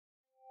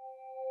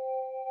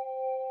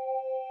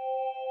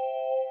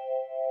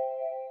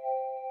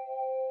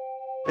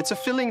It's a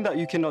feeling that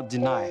you cannot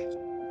deny.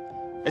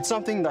 It's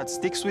something that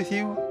sticks with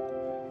you.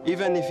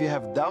 Even if you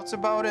have doubts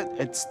about it,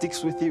 it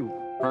sticks with you.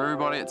 For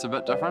everybody, it's a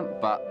bit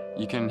different, but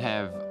you can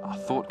have a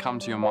thought come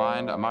to your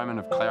mind, a moment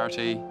of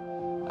clarity,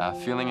 a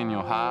feeling in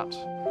your heart.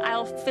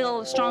 I'll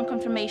feel strong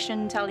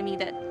confirmation telling me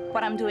that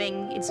what I'm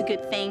doing is a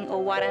good thing,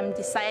 or what I'm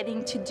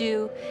deciding to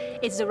do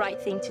is the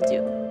right thing to do.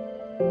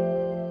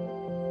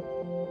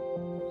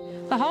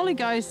 The Holy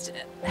Ghost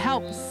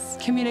helps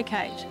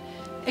communicate.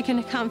 It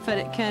can comfort,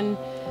 it can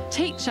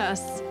teach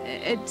us.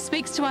 It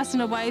speaks to us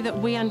in a way that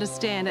we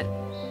understand it.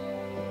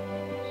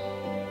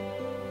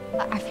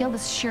 I feel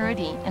this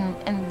surety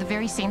in the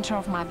very center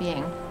of my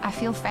being. I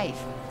feel faith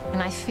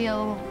and I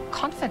feel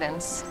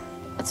confidence.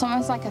 It's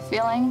almost like a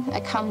feeling.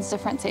 It comes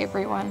different to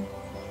everyone.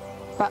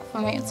 But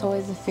for me, it's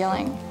always a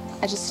feeling.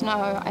 I just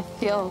know, I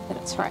feel that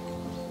it's right.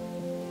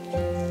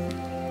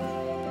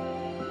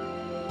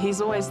 He's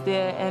always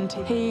there, and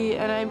he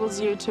enables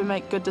you to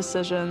make good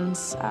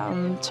decisions,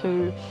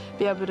 to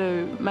be able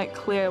to make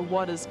clear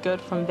what is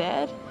good from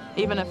bad,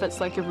 even if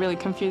it's like a really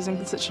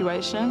confusing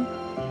situation.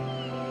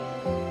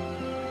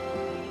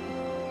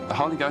 The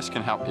Holy Ghost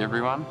can help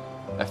everyone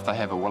if they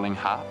have a willing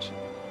heart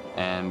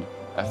and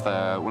if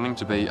they're willing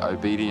to be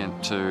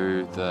obedient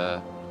to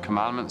the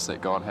commandments that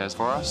God has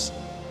for us.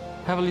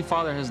 Heavenly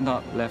Father has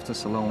not left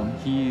us alone.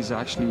 He's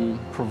actually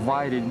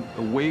provided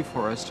a way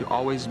for us to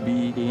always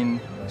be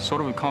in sort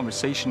of a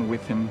conversation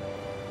with Him.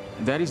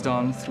 That is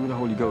done through the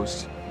Holy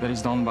Ghost. That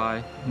is done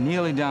by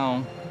kneeling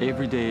down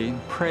every day,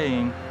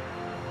 praying,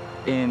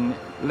 and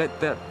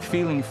let that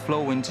feeling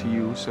flow into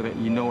you so that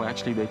you know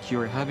actually that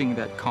you're having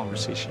that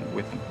conversation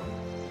with Him.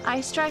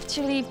 I strive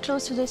to live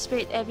close to the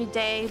Spirit every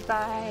day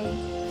by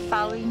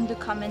following the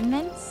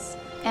commandments,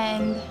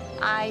 and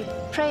I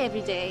pray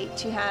every day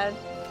to have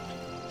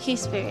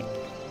His Spirit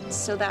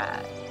so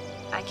that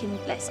I can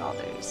bless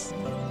others.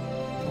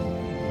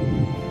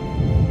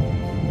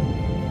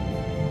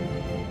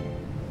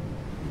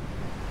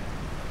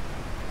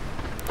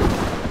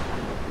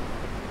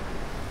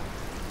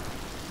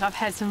 I've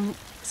had some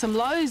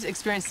lows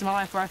experienced in my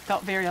life where I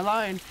felt very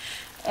alone,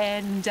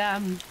 and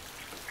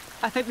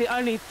I think the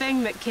only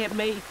thing that kept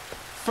me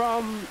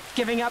from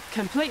giving up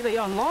completely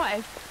on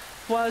life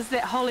was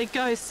that Holy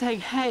Ghost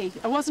saying, hey,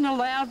 it wasn't a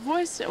loud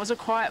voice, it was a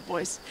quiet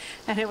voice,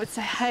 and it would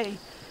say, hey,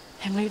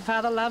 Heavenly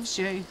Father loves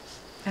you,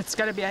 it's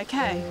going to be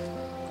okay.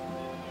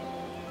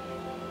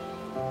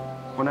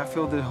 When I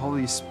feel the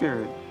Holy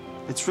Spirit,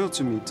 it's real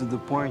to me to the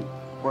point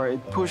where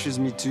it pushes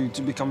me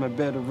to become a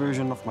better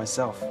version of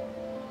myself,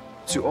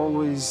 to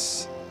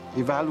always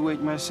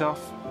evaluate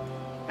myself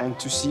and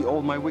to see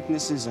all my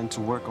weaknesses and to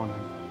work on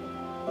them.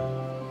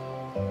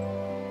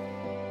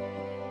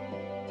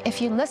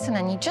 If you listen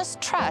and you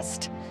just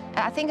trust,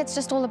 I think it's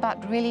just all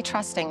about really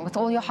trusting with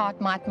all your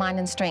heart, might, mind,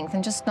 and strength,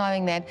 and just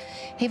knowing that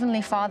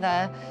Heavenly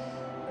Father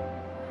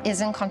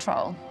is in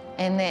control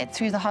and that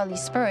through the Holy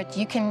Spirit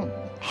you can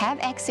have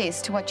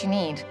access to what you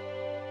need.